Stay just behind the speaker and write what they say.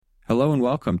Hello and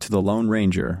welcome to The Lone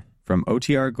Ranger from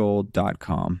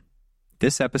OTRGold.com.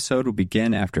 This episode will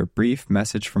begin after a brief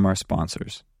message from our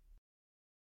sponsors.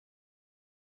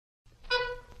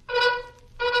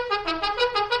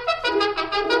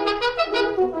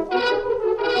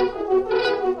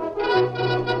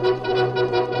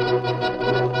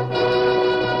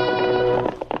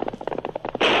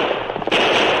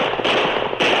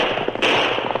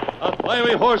 A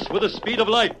fiery horse with the speed of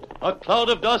light, a cloud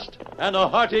of dust, and a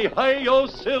hearty hi-yo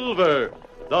silver.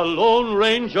 The Lone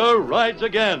Ranger rides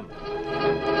again.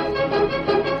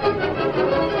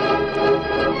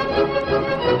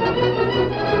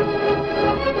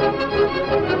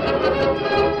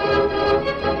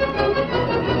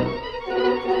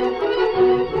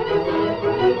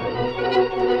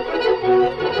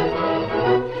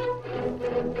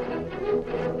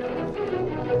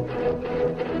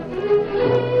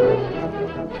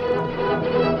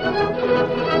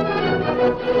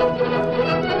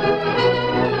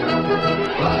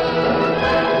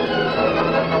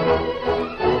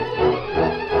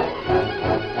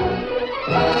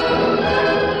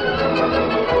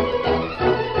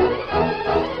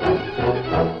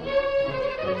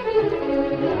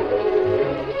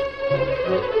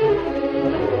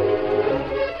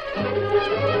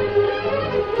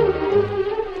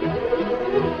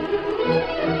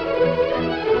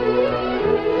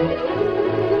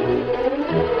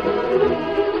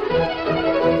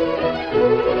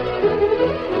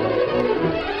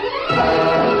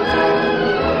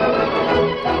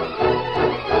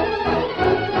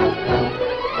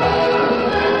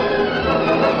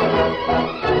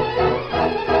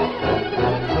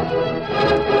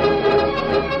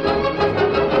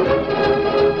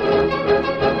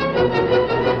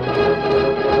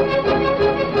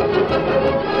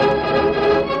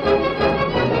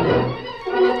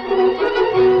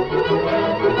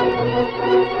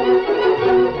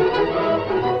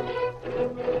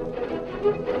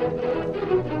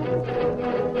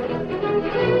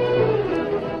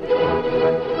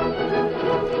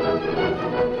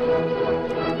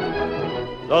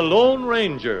 The Lone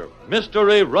Ranger,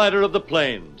 mystery rider of the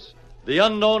plains, the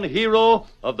unknown hero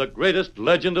of the greatest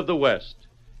legend of the West.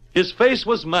 His face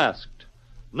was masked.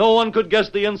 No one could guess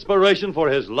the inspiration for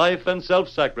his life and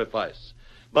self-sacrifice.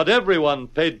 But everyone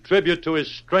paid tribute to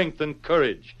his strength and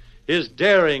courage, his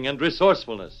daring and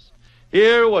resourcefulness.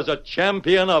 Here was a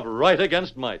champion of right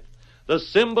against might, the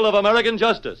symbol of American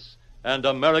justice and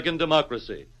American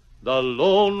democracy, the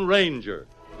Lone Ranger.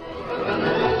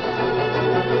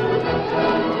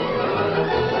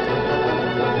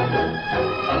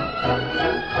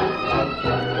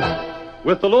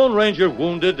 With the Lone Ranger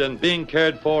wounded and being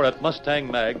cared for at Mustang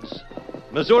Mag's,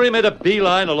 Missouri made a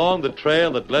beeline along the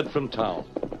trail that led from town.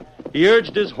 He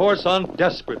urged his horse on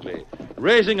desperately,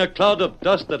 raising a cloud of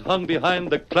dust that hung behind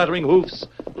the clattering hoofs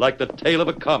like the tail of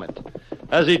a comet.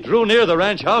 As he drew near the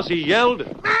ranch house, he yelled,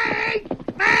 "Mag!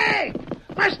 Mag!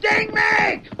 Mustang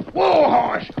Mag! Whoa,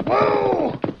 horse!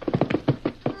 Whoa!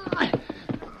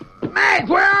 Mag,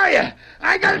 where are you?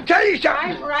 I gotta tell you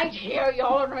something." "I'm right here, you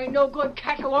ornery no-good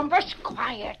catawumpus.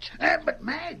 Quiet." But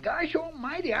Mag, gosh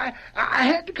almighty, I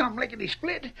had to come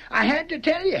lickety-split. I had to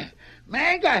tell you.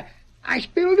 Mag, I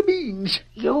spilled the beans.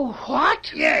 You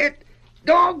what? Yeah, it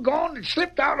doggone, it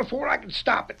slipped out before I could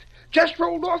stop it. Just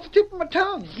rolled off the tip of my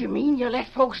tongue. You mean you let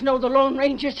folks know the Lone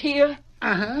Ranger's here?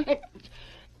 Uh-huh.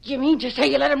 You mean to say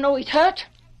you let him know he's hurt?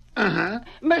 Uh-huh.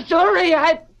 Missouri,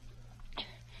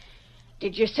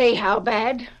 Did you say how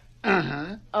bad?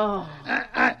 Uh-huh. Oh.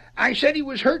 I said he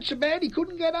was hurt so bad he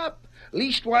couldn't get up.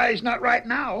 Leastwise, not right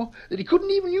now, that he couldn't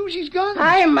even use his gun.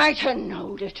 I might have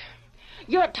knowed it.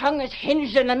 Your tongue is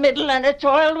hinged in the middle and it's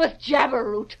oiled with jabber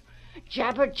root.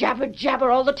 Jabber, jabber, jabber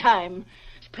all the time.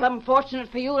 It's plumb fortunate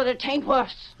for you that it ain't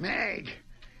worse. Mag,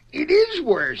 it is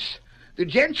worse. The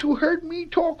gents who heard me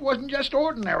talk wasn't just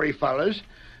ordinary fellas.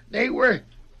 They were...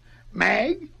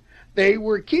 Mag, they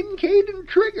were Kincaid and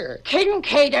Trigger.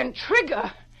 Kincaid and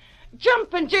Trigger?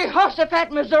 Jumping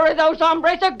Jehoshaphat, Missouri, those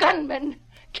hombres are gunmen.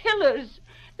 Killers.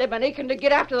 They've been aching to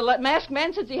get after the masked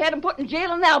man since he had him put in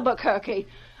jail in Albuquerque.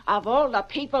 Of all the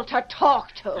people to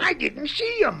talk to. I didn't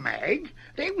see 'em, Mag.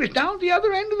 They was down at the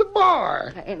other end of the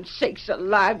bar. And sakes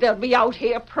alive, they'll be out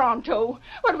here pronto.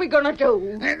 What are we going to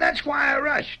do? And that's why I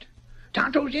rushed.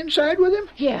 Tonto's inside with him?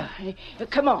 Yeah.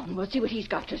 Come on, we'll see what he's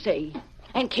got to say.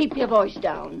 And keep your voice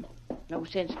down. No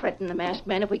sense fretting the masked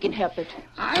man if we can help it.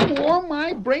 I wore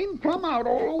my brain plumb out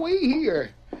all the way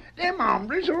here. Them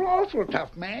hombres are awful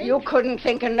tough, man. You couldn't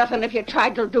think of nothing if you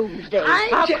tried till doomsday.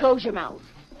 I'll close your mouth.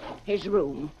 His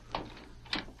room.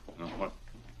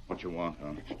 What you want,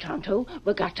 huh? Tonto,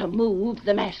 we got to move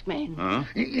the masked man. Huh?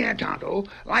 Yeah, Tonto.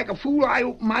 Like a fool, I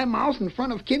open my mouth in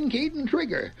front of Kincaid and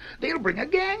Trigger. They'll bring a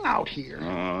gang out here.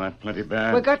 Oh, that's plenty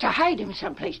bad. We got to hide him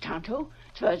someplace, Tonto.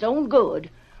 It's for his own good.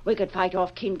 We could fight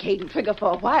off Kincaid and Trigger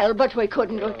for a while, but we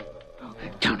couldn't.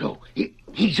 Tonto,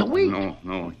 he's awake.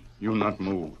 No. You not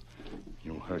move.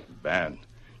 You hurt bad.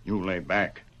 You lay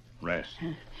back. Rest.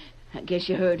 I guess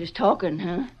you heard us talking,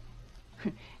 huh?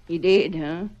 You did,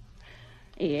 huh?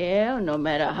 Yeah, no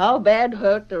matter how bad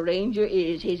hurt the ranger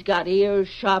is, he's got ears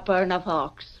sharper than a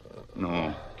fox.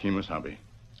 No, Kimasabi.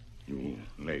 You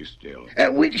lay still.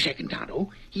 Wait a second,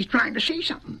 Tonto. He's trying to say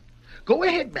something. Go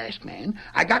ahead, masked man.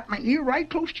 I got my ear right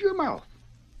close to your mouth.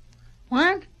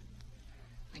 What?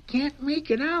 I can't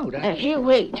make it out. Here,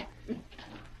 wait.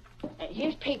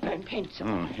 Here's paper and pencil.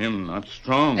 Oh, him not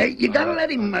strong. You gotta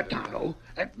let him, Tonto.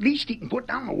 At least he can put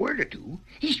down a word or two.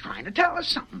 He's trying to tell us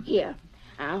something. Here,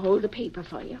 I'll hold the paper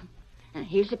for you. Now,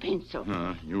 here's the pencil.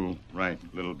 You write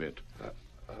a little bit.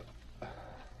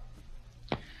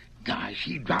 Gosh,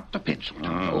 he dropped the pencil,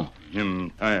 Tonto.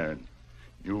 Him tired.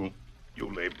 You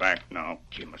lay back now,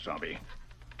 Kimasabi.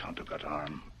 Tonto got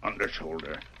arm, under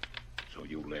shoulder. So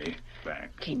you lay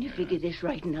back. Can you figure this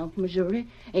writing out, Missouri?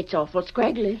 It's awful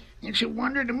scraggly. It's a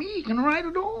wonder to me he can write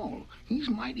at all. He's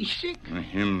mighty sick.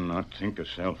 Him not think of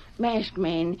self. Masked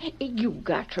man, you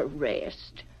got to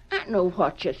rest. I know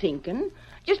what you're thinking.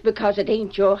 Just because it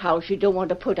ain't your house, you don't want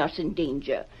to put us in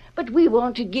danger. But we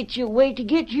want to get you a way to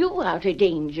get you out of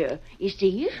danger. You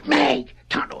see? Mag,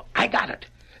 Tonto, I got it.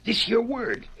 This here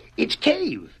word. It's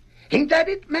cave. Ain't that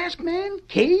it, masked man?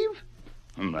 Cave?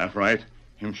 That right.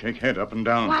 Him shake head up and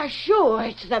down. Why, sure,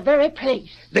 it's the very place.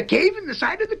 The cave in the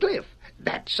side of the cliff.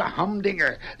 That's a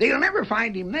humdinger. They'll never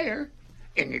find him there.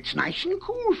 And it's nice and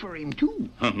cool for him, too.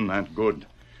 That good.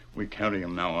 We carry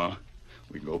him now,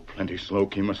 We go plenty slow,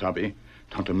 Kimasabi.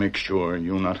 Tonto make sure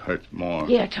you not hurt more.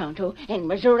 Here, Tonto, and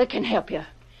Missouri can help you.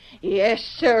 Yes,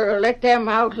 sir, let them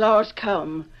outlaws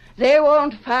come. They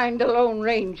won't find the Lone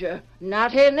Ranger.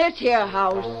 Not in this here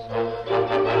house.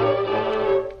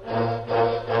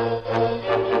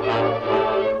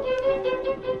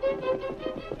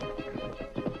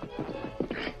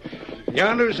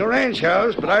 Yonder's the ranch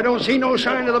house, but I don't see no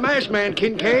sign of the masked man,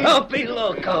 Kincaid. Don't be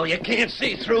loco. You can't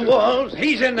see through walls.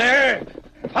 He's in there.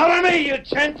 Follow me, you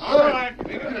gents. All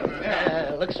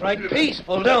right. Looks right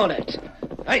peaceful, don't it?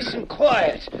 Nice and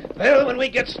quiet. Well, when we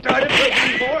get started,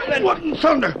 we'll be more than... What in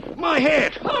thunder? My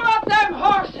head. Pull up them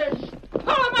horses. Pull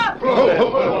them up.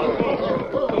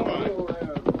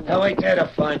 Now, ain't that a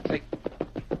fine thing?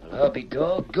 Well, I'll be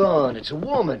doggone. It's a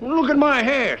woman. Look at my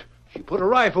head. She put a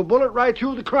rifle bullet right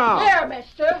through the crowd. There,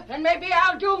 mister, and maybe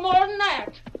I'll do more than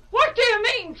that. What do you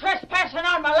mean, trespassing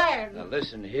on my land? Now,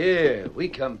 listen here. We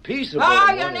come peaceable.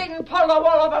 You needn't pull the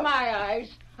wool over my eyes.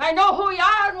 I know who you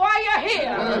are and why you're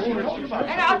here.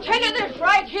 And I'll tell you this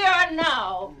right here and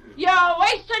now. You're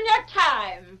wasting your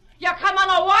time. You come on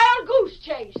a wild goose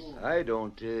chase. I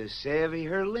don't savvy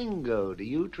her lingo. Do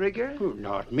you, Trigger?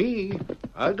 Not me.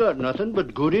 I got nothing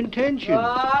but good intention.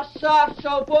 Soft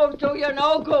soap won't do you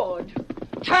no good.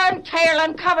 Turn tail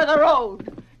and cover the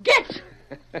road. Get!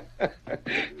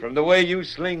 From the way you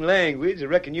sling language, I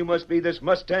reckon you must be this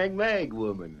Mustang Mag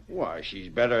woman. Why, she's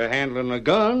better handling a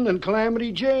gun than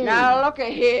Calamity Jane. Now, look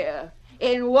here.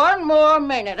 In one more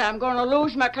minute, I'm going to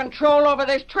lose my control over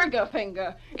this trigger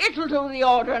finger. It'll do the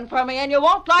ordering for me, and you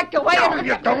won't like the way No,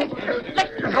 you don't.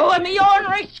 Let go of me, you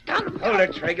ornery skunk. Hold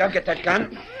it, Trig. I'll get that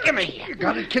gun. Give me. You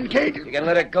got it, Kincaid? You can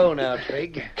let it go now,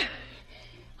 Trig.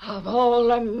 Of all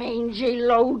the mangy,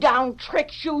 low-down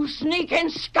tricks, you sneaking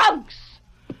skunks.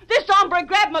 This hombre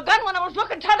grabbed my gun when I was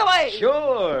looking t'other way.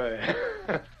 Sure.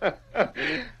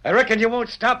 I reckon you won't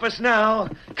stop us now.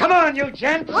 Come on, you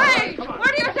gents. Wait!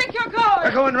 Where do you think you're going?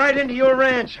 We're going right into your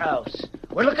ranch house.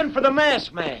 We're looking for the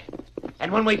masked man.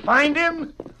 And when we find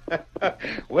him,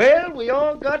 well, we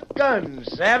all got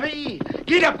guns, savvy?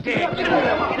 Get up there. Get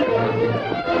up.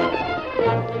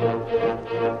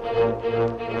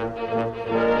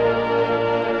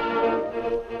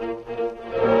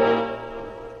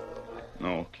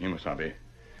 No, Kimasabi.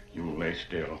 You lay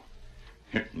still.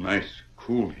 It's nice,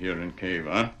 cool here in cave,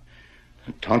 huh?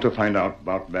 Tonto find out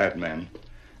about Badman.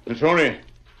 Missouri,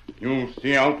 you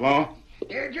see outlaw?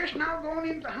 They're just now going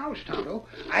into the house, Tonto.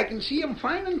 I can see 'em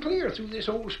fine and clear through this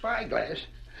old spyglass.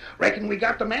 Reckon we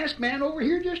got the masked man over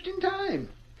here just in time.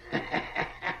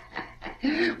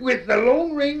 With the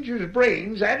Lone Ranger's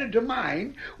brains added to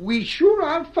mine, we sure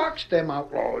outfoxed them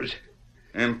outlaws.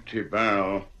 Empty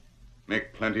barrel.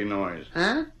 Make plenty noise.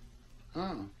 Huh?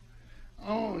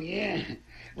 Oh, yeah.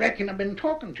 Reckon I've been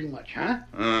talking too much, huh?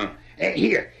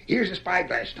 Here's a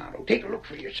spyglass, Tonto. Take a look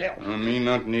for yourself. Me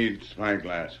not need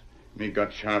spyglass. Me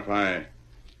got sharp eye.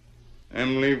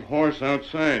 Leave horse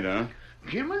outside, huh?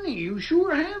 Jiminy, you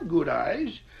sure have good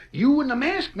eyes. You and the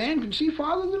masked man can see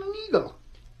farther than an eagle.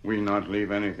 We not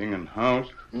leave anything in house?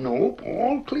 Nope,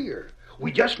 all clear.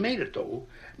 We just made it, though.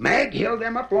 Mag held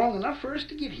them up long enough for us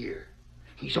to get here.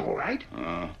 He's all right?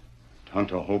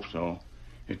 Tonto hope so.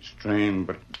 It's strange,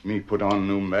 but me put on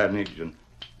new bandage and...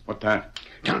 What that?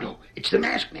 Tonto, it's the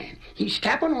masked man. He's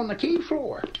tapping on the cave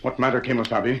floor. What matter,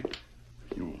 Kemosabe?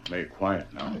 You lay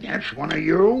quiet now. That's one of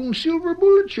your own silver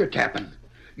bullets you're tapping.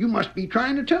 You must be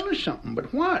trying to tell us something,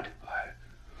 but what?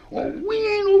 Oh, we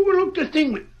ain't overlooked a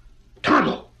thing with...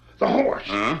 Tonto, the horse.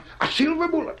 A silver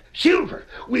bullet. Silver.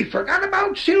 We forgot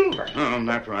about silver.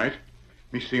 That's right.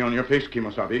 Me see on your face,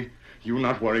 Kemosabe. You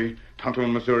not worry. Tonto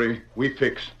and Missouri, we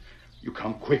fix. You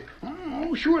come quick.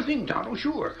 Oh, sure thing, Tonto,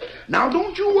 sure. Now,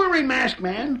 don't you worry, masked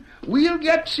man. We'll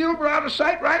get silver out of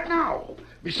sight right now.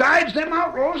 Besides, them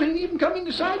outlaws ain't even coming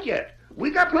to sight yet.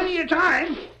 We got plenty of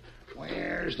time.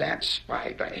 Where's that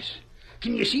spyglass?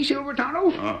 Can you see silver,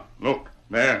 Tonto? Look,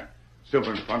 there.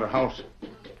 Silver in front of house.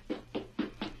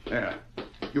 There.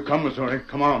 You come, Missouri.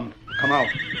 Come on. Come out.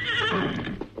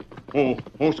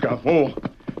 Oh, Scout. Oh.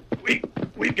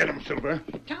 We get him, Silver.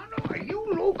 Tonto, are you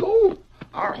loco?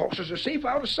 Our horses are safe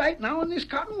out of sight now in this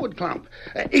cottonwood clump.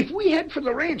 If we head for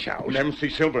the ranch house... Never see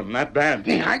Silver that bad.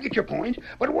 Yeah, I get your point.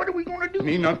 But what are we going to do?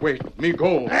 Me not wait. Me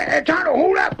go. Tonto,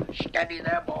 hold up. Steady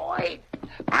there, boy.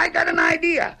 I got an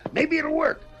idea. Maybe it'll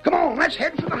work. Come on, let's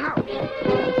head for the house.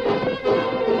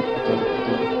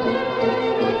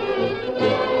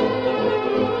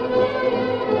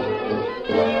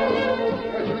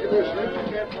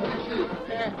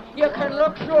 You can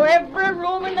look through every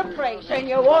room in the place, and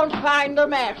you won't find the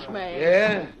masked man.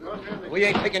 Yeah? We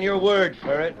ain't taking your word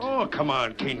for it. Oh, come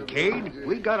on, Kincaid.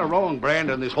 We got a wrong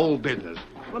brand on this whole business.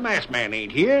 The masked man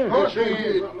ain't here.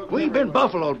 We've been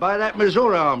buffaloed by that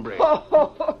Missouri hombre.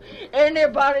 Oh,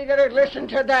 anybody that'd listen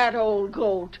to that old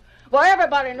goat. Well,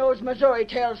 everybody knows Missouri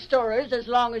tells stories as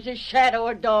long as his shadow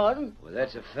are done. Well,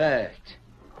 that's a fact.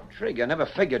 Trig, I never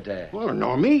figured that. Well,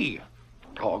 nor me.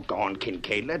 Doggone,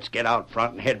 Kincaid, let's get out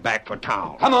front and head back for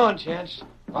town. Come on, Chance.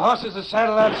 The horses are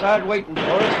saddled outside waiting for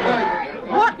us.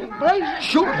 What blazes?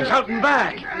 Shooting's out and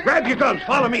back. Grab your guns.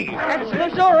 Follow me. That's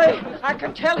Missouri. I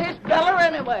can tell his beller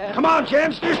anywhere. Come on,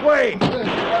 Chance, this way. Where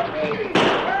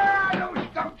are those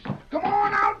skunks? Come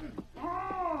on out.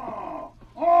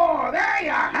 Oh, there you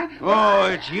are, huh? Oh,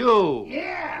 it's you.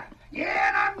 Yeah,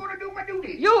 and I'm going to do my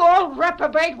duty. You old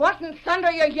reprobate, what in thunder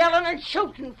you yelling and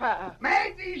shooting for?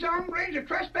 Mag, these hombres are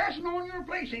trespassing on your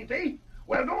place, ain't they?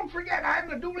 Well, don't forget, I'm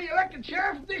the duly elected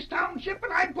sheriff of this township,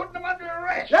 and I'm putting them under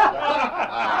arrest.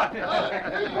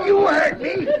 You heard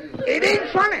me. It ain't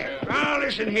funny. Now,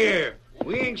 listen here.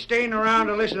 We ain't staying around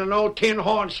to listen to no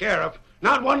tin-horn sheriff.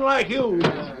 Not one like you.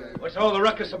 What's all the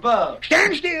ruckus about?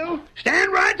 Stand still.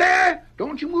 Stand right there.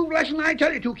 Don't you move less than I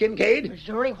tell you to, Kincaid.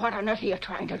 Missouri, what on earth are you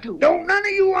trying to do? Don't none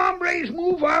of you hombres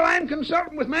move while I'm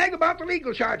consulting with Mag about the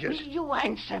legal charges. You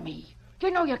answer me. You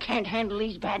know you can't handle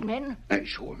these bad men.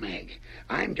 Sure, Mag.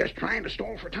 I'm just trying to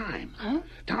stall for time. Huh?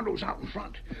 Tonto's out in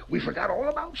front. We forgot all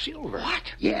about Silver.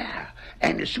 What? Yeah.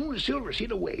 And as soon as Silver's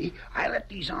hid away, I let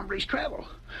these hombres travel.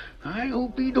 I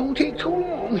hope he don't take too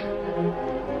long.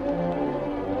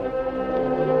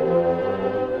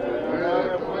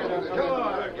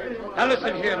 Now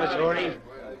listen here, Missouri.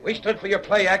 We stood for your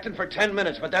play acting for 10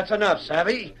 minutes, but that's enough,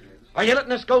 savvy? Are you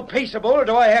letting us go peaceable, or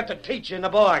do I have to teach you in the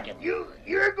bargain?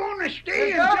 You're going to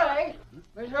stay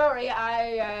Missouri,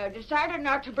 I decided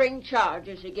not to bring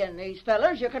charges against these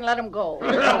fellas. You can let them go.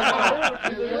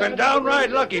 Been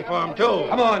downright lucky for him, too.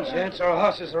 Come on, gents. Our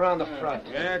horses are on the front.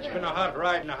 Yeah, it's been a hot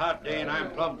ride and a hot day, and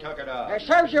I'm plumb tuckered out. It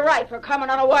serves you right for coming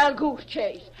on a wild goose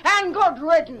chase. And good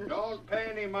riddance. Don't pay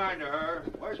any mind to her.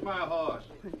 Where's my horse?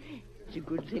 It's a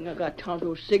good thing I got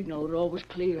Tonto's signal. It always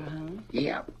clear, huh?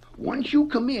 Yep. Once you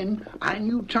come in, I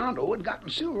knew Tonto had gotten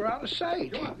Silver out of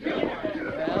sight. Well,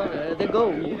 there they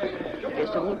go.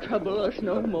 Guess they won't trouble us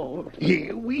no more.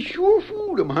 Yeah, we sure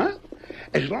fooled them, huh?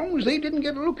 As long as they didn't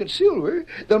get a look at Silver,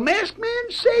 the masked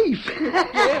man's safe.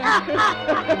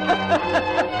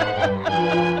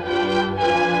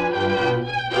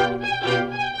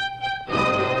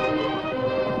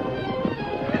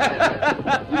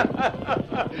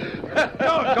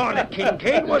 Doggone it,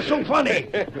 Kincaid. What's so funny?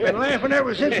 Been laughing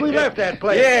ever since we left that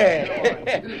place.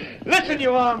 Yeah. Listen,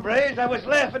 you hombres, I was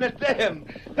laughing at them.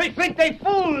 They think they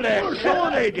fooled us. Well,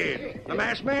 sure they did. The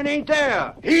masked man ain't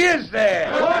there. He is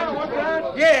there.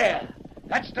 What? Yeah.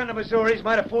 That stunt of Missouri's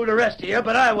might have fooled the rest of you,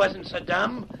 but I wasn't so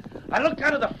dumb. I looked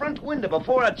out of the front window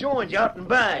before I joined you out and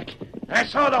back, and I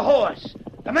saw the horse.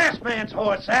 The masked man's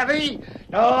horse, savvy?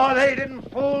 No, they didn't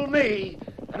fool me.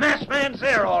 The masked man's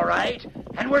there, all right,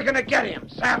 and we're gonna get him,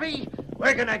 savvy?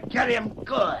 We're gonna get him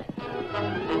good.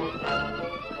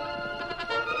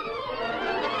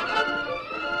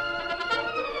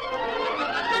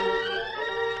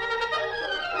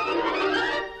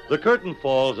 The curtain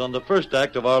falls on the first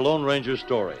act of our Lone Ranger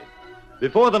story.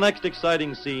 Before the next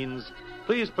exciting scenes,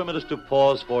 please permit us to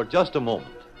pause for just a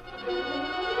moment.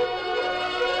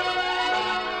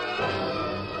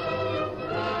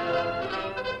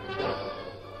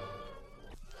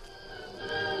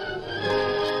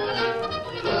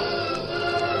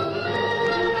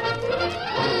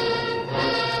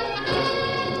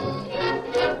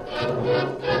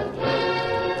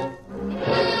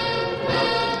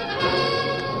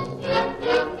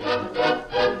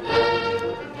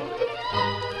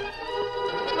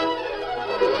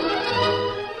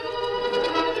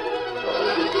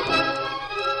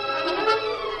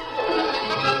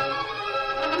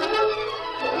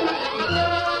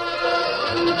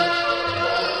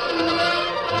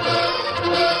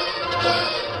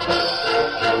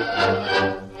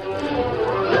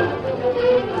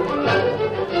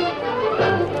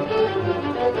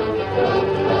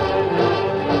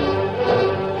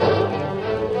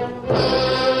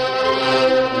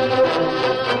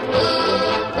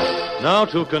 Now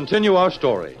to continue our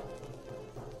story.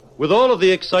 With all of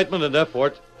the excitement and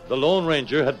effort, the Lone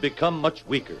Ranger had become much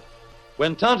weaker.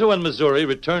 When Tonto and Missouri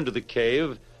returned to the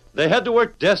cave, they had to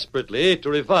work desperately to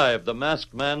revive the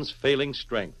masked man's failing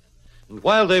strength. And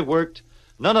while they worked,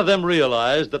 none of them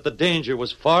realized that the danger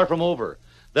was far from over,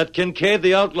 that Kincaid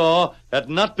the outlaw had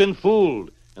not been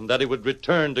fooled, and that he would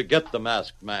return to get the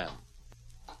masked man.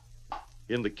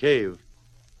 In the cave,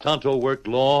 Tonto worked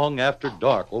long after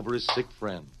dark over his sick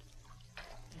friend.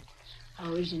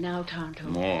 How is he now, Tonto?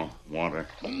 More water.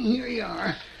 Here you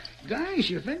are. Guys,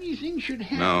 if anything should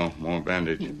happen... No, more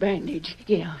bandage. Bandage,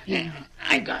 yeah. Yeah,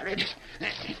 I got it.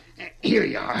 Here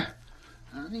you are.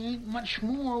 There ain't much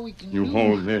more we can do. You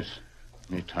hold this.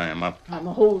 Me tie him up. I'm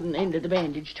holding the end of the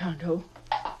bandage, Tonto.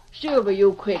 Silver,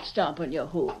 you quit stomping your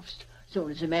hooves. Soon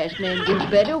as the masked man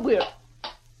gets better, we'll...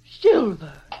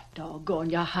 Silver, doggone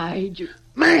your hide, you...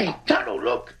 My, Tonto,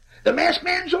 look. The masked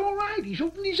man's all right. He's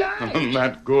opened his eyes. I'm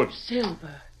not good.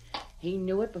 Silver, he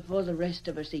knew it before the rest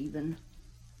of us even.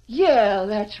 Yeah,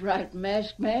 that's right,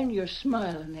 masked man. You're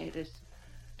smiling at us.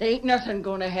 There ain't nothing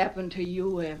going to happen to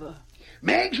you ever.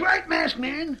 Meg's right, masked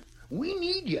man. We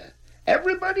need you.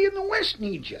 Everybody in the West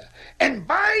needs you. And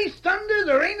by thunder,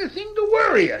 there ain't a thing to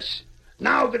worry us.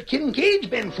 Now that Kincaid's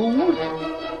been fooled.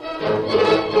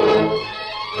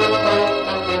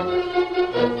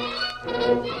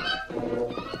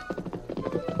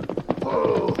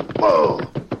 Whoa!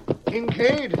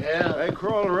 Kincaid? Yeah? I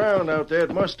crawled around out there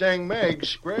at Mustang Mag's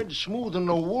spread, smoothing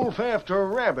a wolf after a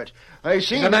rabbit. I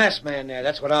seen... The masked man there,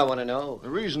 that's what I want to know.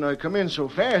 The reason I come in so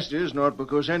fast is not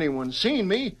because anyone's seen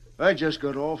me. I just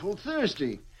got awful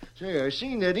thirsty. Say, I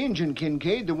seen that Injun,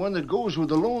 Kincaid, the one that goes with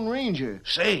the Lone Ranger.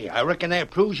 Say, I reckon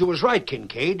that proves you was right,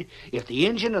 Kincaid. If the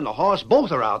Injun and the horse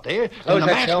both are out there... Close the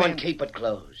that masked show man... and keep it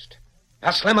closed. Now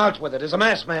slim out with it. There's a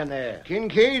masked man there.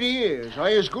 Kincaid he is.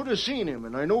 I as good as seen him,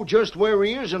 and I know just where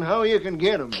he is and how you can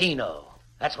get him. Keno.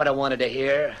 That's what I wanted to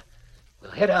hear.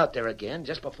 We'll head out there again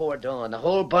just before dawn, the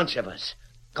whole bunch of us.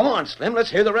 Come on, Slim,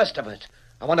 let's hear the rest of it.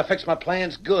 I want to fix my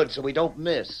plans good so we don't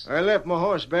miss. I left my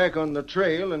horse back on the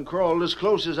trail and crawled as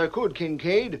close as I could,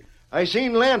 Kincaid. I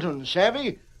seen lanterns,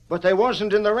 savvy? But they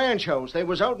wasn't in the ranch house. They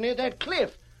was out near that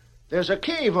cliff. There's a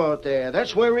cave out there.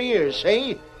 That's where he is,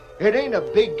 see? It ain't a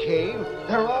big cave.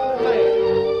 They're all there.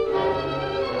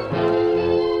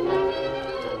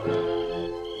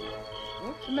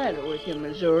 What's the matter with you,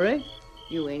 Missouri?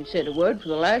 You ain't said a word for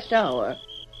the last hour.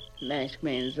 The masked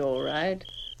man's all right.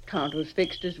 Tonto's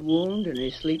fixed his wound and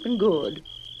he's sleeping good.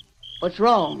 What's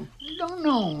wrong? Don't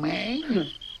know, Meg.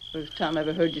 First time I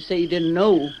ever heard you say you didn't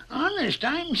know. Honest,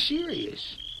 I'm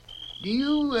serious. Do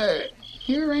you,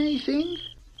 hear anything?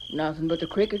 Nothing but the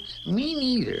crickets. Me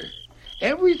neither.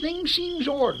 Everything seems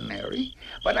ordinary,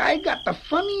 but I got the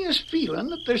funniest feeling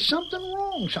that there's something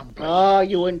wrong someplace. Oh,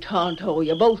 you and Tonto,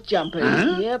 you're both jumping.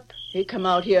 Huh? Yep. He come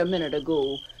out here a minute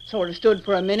ago. Sort of stood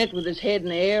for a minute with his head in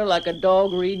the air like a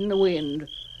dog reading the wind.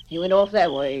 He went off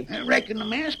that way. I reckon the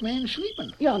masked man's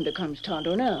sleeping. Yonder comes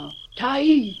Tonto now.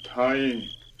 Tai! Tai.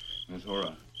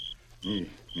 Missouri.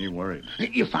 Me worried.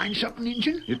 You find something,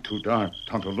 Injun? It too dark.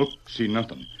 Tonto look, see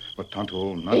nothing. But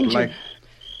Tonto not Injun. like...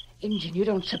 Injun, you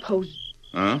don't suppose...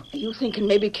 Huh? Are you thinking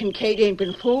maybe Kincaid ain't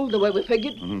been fooled the way we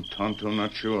figured? Tonto,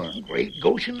 not sure. Great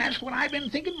Goshen, that's what I've been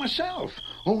thinking myself.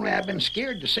 Only I've been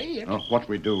scared to say it. What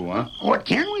we do, huh? What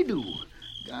can we do?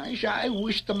 Gosh, I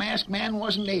wish the masked man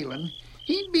wasn't ailing.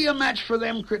 He'd be a match for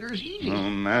them critters easy. Oh,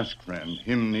 mask friend.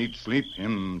 Him need sleep.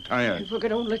 Him tired. If we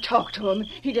could only talk to him,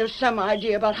 he'd have some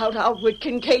idea about how to outwit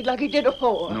Kincaid like he did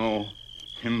afore. No.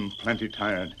 Him plenty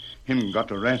tired. Him got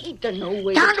to rest. Ain't there no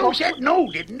way to Tonto talk said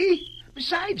no, didn't he?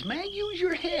 Besides, man, use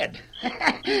your head.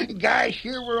 Gosh,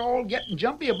 here we're all getting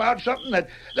jumpy about something that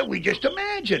we just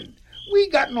imagined. We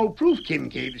got no proof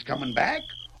Kincaid is coming back.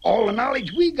 All the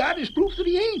knowledge we got is proof that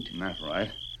he ain't. That's right.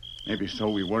 Maybe so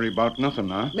we worry about nothing,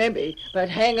 huh? Maybe, but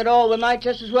hang it all, we might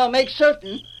just as well make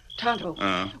certain. Tonto,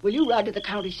 will you ride to the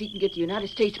county seat and get the United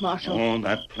States Marshal? Oh,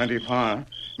 that plenty far.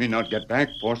 Me not get back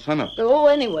before sunup. Oh,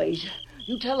 anyways,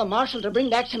 you tell the Marshal to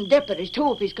bring back some deputies,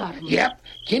 too, if he's got them. Yep.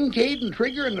 Kincaid and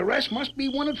Trigger and the rest must be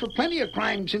wanted for plenty of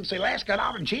crimes since they last got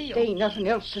out of jail. There ain't nothing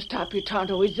else to stop you,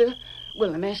 Tonto, is there?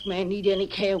 Will the masked man need any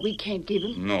care we can't give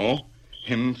him? No.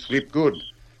 Him sleep good.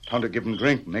 Tonto give him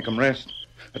drink, make him rest.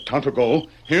 Tonto go.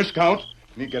 Here, Scout.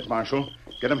 Me get Marshal.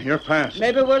 Get him here fast.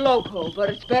 Maybe we're local, but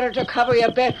it's better to cover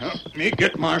your bets. Me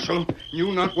get Marshal.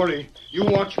 You not worry. You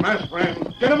watch mask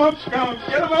friend. Get him up, Scout.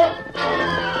 Get him up.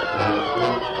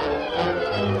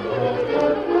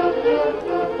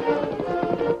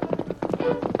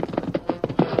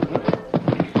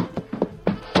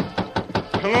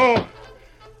 Hello?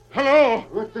 Hello?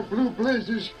 What the blue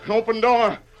blazes? Open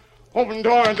door. Open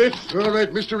door. This. All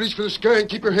right, mister, reach for the sky and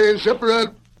keep your hands up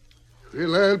or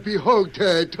Well, I'll be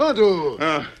hog-tied.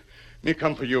 Tonto! Me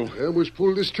come for you. I almost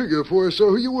pulled this trigger before I saw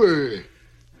who you were.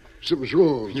 Something's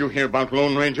wrong. You hear about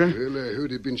Lone Ranger? Well, I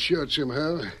heard he'd been shot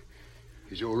somehow.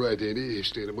 He's all right, ain't he?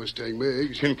 Staying at Mustang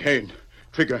Mag's. Kincaid.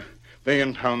 Trigger. They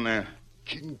in town there.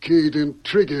 Kincaid and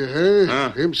Trigger, huh?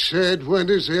 Them sad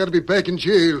wonders, they ought to be back in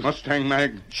jail. Mustang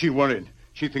Mag, she worried.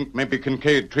 She think maybe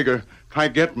Kincaid, Trigger, try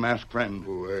get masked friend.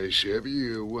 Oh, I savvy.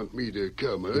 You want me to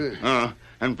come, huh?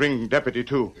 And bring deputy,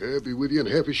 too. I'll be with you in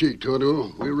half a shake,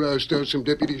 Tonto. We'll roust out some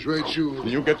deputies right soon.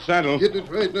 You get saddled. Getting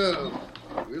it right now.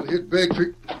 We'll hit back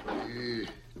for...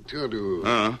 Tonto,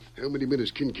 how many minutes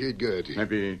Kincaid got?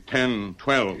 Maybe 10,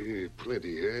 12.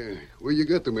 Plenty, huh? Where you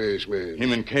got the masked man?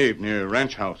 Him in cave near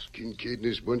ranch house. Kincaid and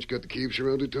his bunch got the cave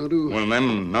surrounded, Tonto? Well,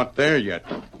 them not there yet.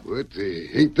 What? They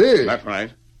ain't there? That's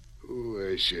right. Oh,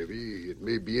 I savvy. It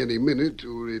may be any minute,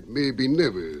 or it may be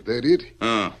never. That it?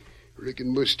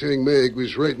 Reckon Mustang Mag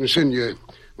was right in sending you.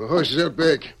 My horse is out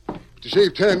back. To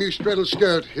save time, you straddle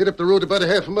Scout. Head up the road about a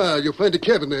half a mile. You'll find a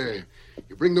cabin there.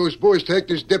 You bring those boys to act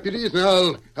as deputies,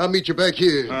 and I'll meet you back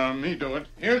here. Me do it.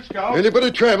 Here, Scout. Anybody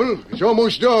travel? It's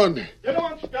almost dawn. Get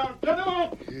on, Scout. Get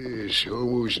on. Yes,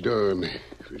 almost dawn.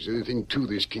 If there's anything to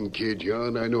this Kincaid,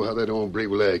 John, I know how that hombre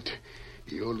will act.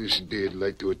 He always did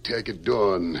like to attack at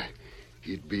dawn.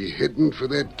 He'd be heading for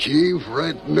that cave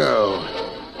right now.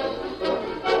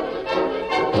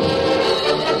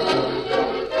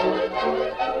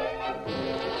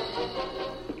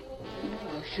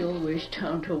 I sure wish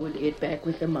Tonto would get back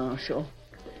with the Marshal.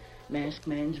 Masked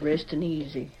man's resting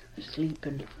easy,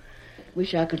 sleeping.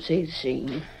 Wish I could say the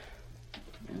same.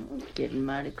 Well, it's getting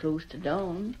mighty close to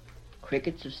dawn.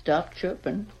 Crickets have stopped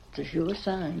chirping. It's a sure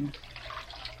sign.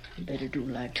 Better do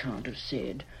like Tonto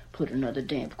said. Put another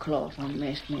damp cloth on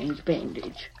masked man's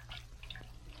bandage.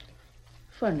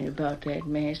 Funny about that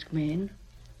masked man.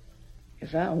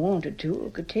 If I wanted to, I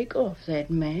could take off that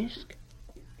mask.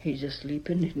 He's asleep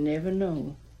and he'd never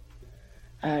know.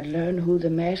 I'd learn who the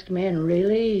masked man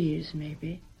really is,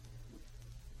 maybe.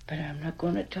 But I'm not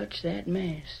going to touch that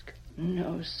mask.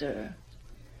 No, sir.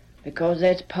 Because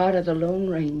that's part of the Lone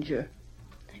Ranger.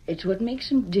 It's what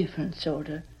makes him different, sort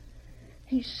of.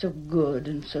 He's so good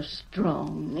and so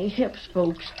strong. He helps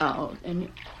folks out,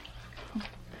 and...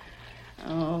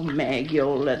 Oh, Mag, you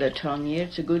old leather tongue, you.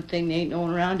 It's a good thing they ain't no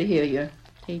one around to hear you.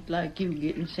 Ain't like you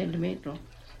getting sentimental.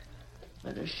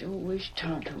 But I sure wish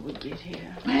Tonto would get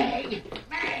here. Mag!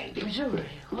 Missouri,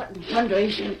 what in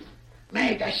thunderation?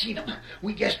 Mag, I seen him.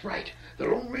 We guessed right. The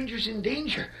Lone Ranger's in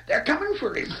danger. They're coming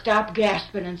for him. Stop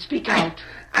gasping and speak out.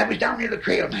 I was down near the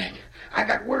trail, Mag. I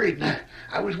got worried, and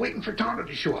I was waiting for Tonto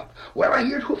to show up. Well, I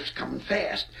heard hoofs coming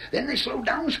fast. Then they slowed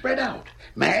down and spread out.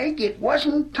 Mag, it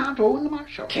wasn't Tonto and the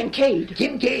Marshal. Kincaid,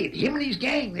 him and his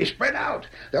gang. They spread out.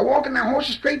 They're walking their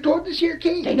horses straight toward this here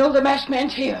cave. They know the masked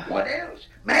man's here. What else?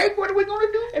 Mag, what are we going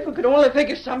to do? If we could only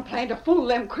figure some plan to fool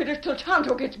them critters till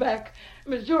Tonto gets back.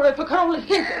 Missouri, if we could only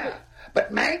think of it.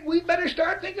 But, Mag, we'd better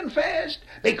start thinking fast,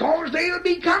 because they'll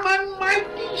be coming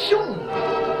mighty soon.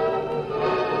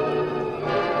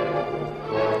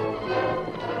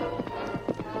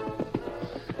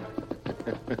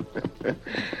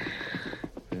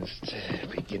 It's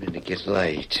beginning to get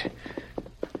light.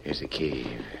 Here's the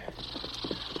cave.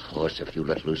 Horse, if you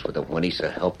let loose with a whinny, so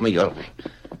help me, I'll...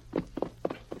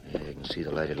 Yeah, I can see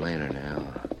the lighted lantern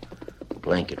now.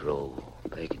 Blanket roll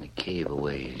back in the cave a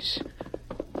ways.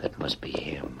 That must be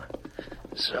him.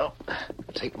 So,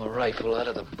 take my rifle out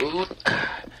of the boot.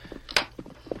 I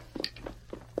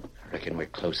reckon we're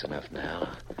close enough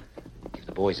now. Give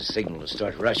the boys a signal to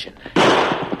start rushing.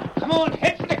 Come on,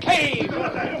 head for the cave!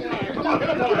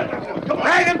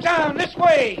 Drag him down this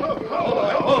way!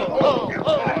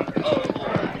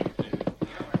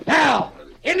 Now,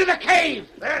 into the cave!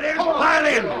 There it is. Pile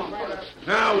in.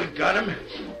 Now we got him.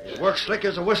 Work slick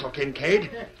as a whistle,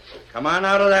 Kincaid. Come on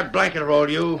out of that blanket roll,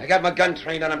 you. I got my gun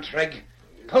trained on him, Trigg.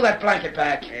 Pull that blanket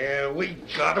back. Yeah, we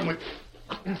got him.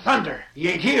 In thunder. He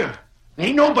ain't here.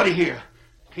 Ain't nobody here.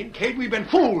 Kincaid, we've been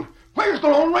fooled. Where's the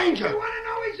Lone Ranger? You want to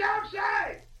know he's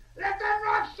outside? Let them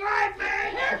rocks slide,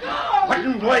 man. Here goes. What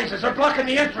in blazes? They're blocking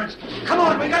the entrance. Come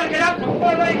on, we gotta get out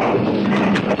before they...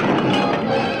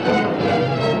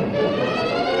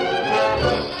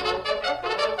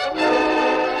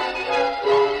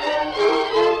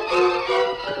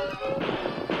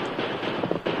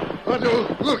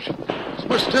 Otto, look. It's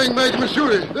Mustang Mag and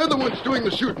Missouri. They're the ones doing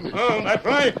the shooting. Oh, that's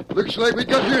right. Looks like we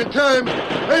got here in time.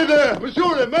 Hey there,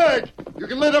 Missouri, Mag. You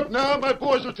can let up now. My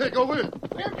boys will take over.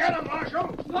 We'll get him,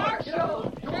 Marshal.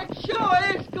 Marshal, it sure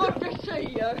is good to see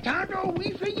you. Tonto,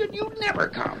 we figured you'd never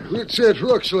come. What's that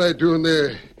rock slide doing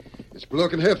there? It's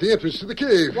blocking half the entrance to the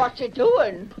cave. What's it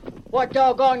doing? What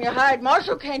doggone you hide,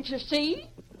 Marshal, can't you see?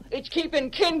 It's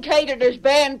keeping Kincaid and his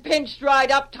band pinched right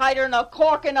up tighter than a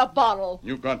cork in a bottle.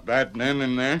 You got Badman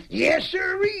in there? Yes,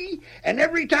 sirree. And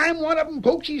every time one of them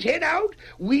pokes his head out,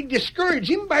 we discourage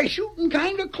him by shooting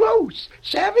kind of close.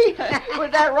 Savvy?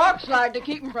 With that rock slide to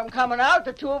keep him from coming out,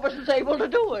 the two of us is able to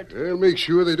do it. I'll make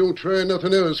sure they don't try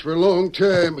nothing else for a long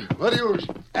time. Adios.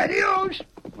 Adios.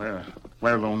 Where,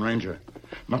 Lone Ranger?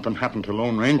 Nothing happened to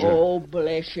Lone Ranger. Oh,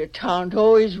 bless you,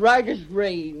 Tonto. He's right as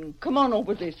rain. Come on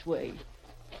over this way.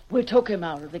 We took him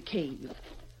out of the cave.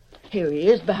 Here he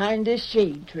is behind this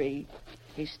shade tree.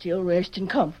 He's still resting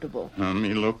comfortable.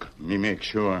 Me look, me make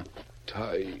sure.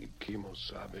 Tai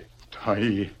Kimosabe.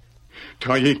 Tai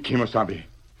Kimosabe.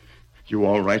 You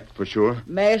all right for sure?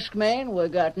 Masked man, we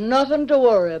got nothing to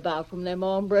worry about from them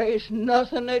hombres.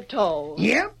 Nothing at all.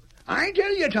 Yep. I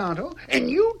tell you, Tonto, and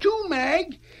you too,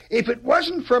 Mag. If it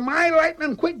wasn't for my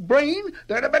lightning quick brain,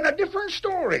 there'd have been a different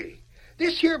story.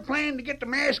 This here plan to get the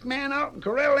masked man out and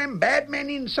corral them bad men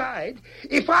inside,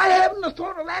 if I hadn't have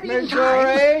thought of that in time...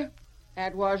 Missouri,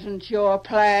 that wasn't your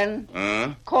plan.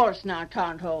 Of course not,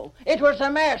 Tonto. It was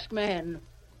the masked man.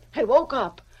 He woke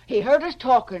up. He heard us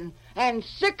talking, and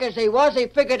sick as he was, he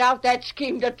figured out that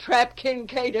scheme to trap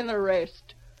Kincaid and the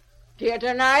rest. Do you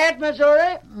deny it,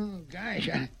 Missouri? Oh, gosh,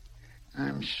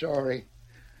 I'm sorry.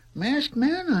 Masked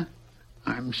man,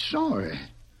 I'm sorry.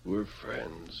 We're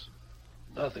friends.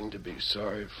 Nothing to be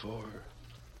sorry for.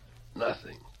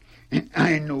 Nothing.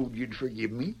 I knowed you'd forgive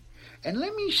me. And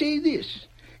let me say this.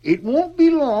 It won't be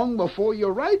long before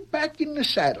you're right back in the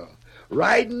saddle,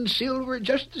 riding Silver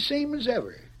just the same as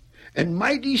ever. And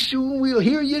mighty soon we'll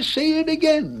hear you say it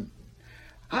again.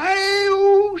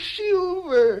 Hi-oh,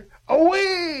 Silver,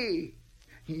 away!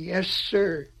 Yes,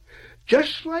 sir,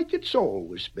 just like it's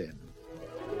always been.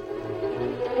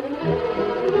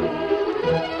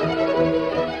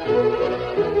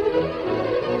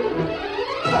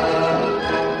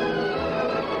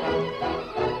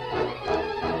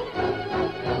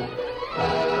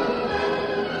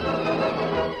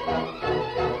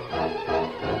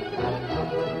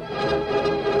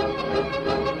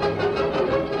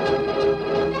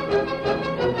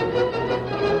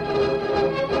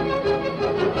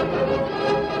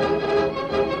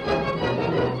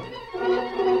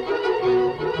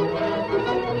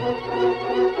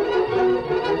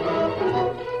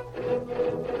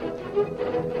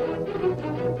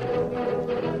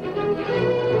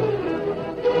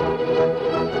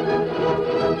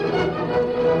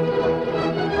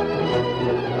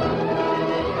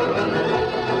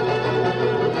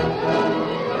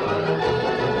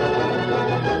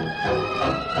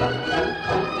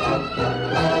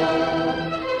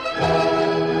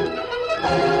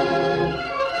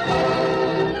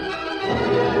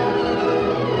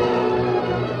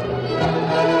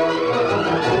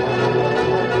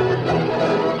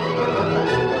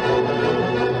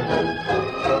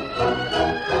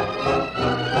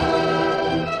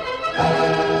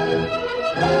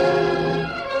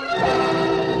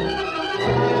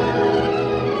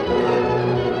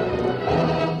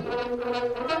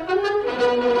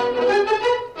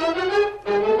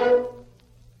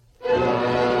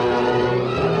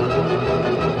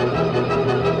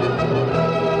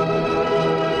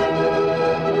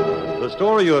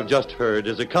 story you have just heard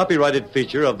is a copyrighted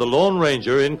feature of the Lone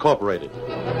Ranger, Incorporated.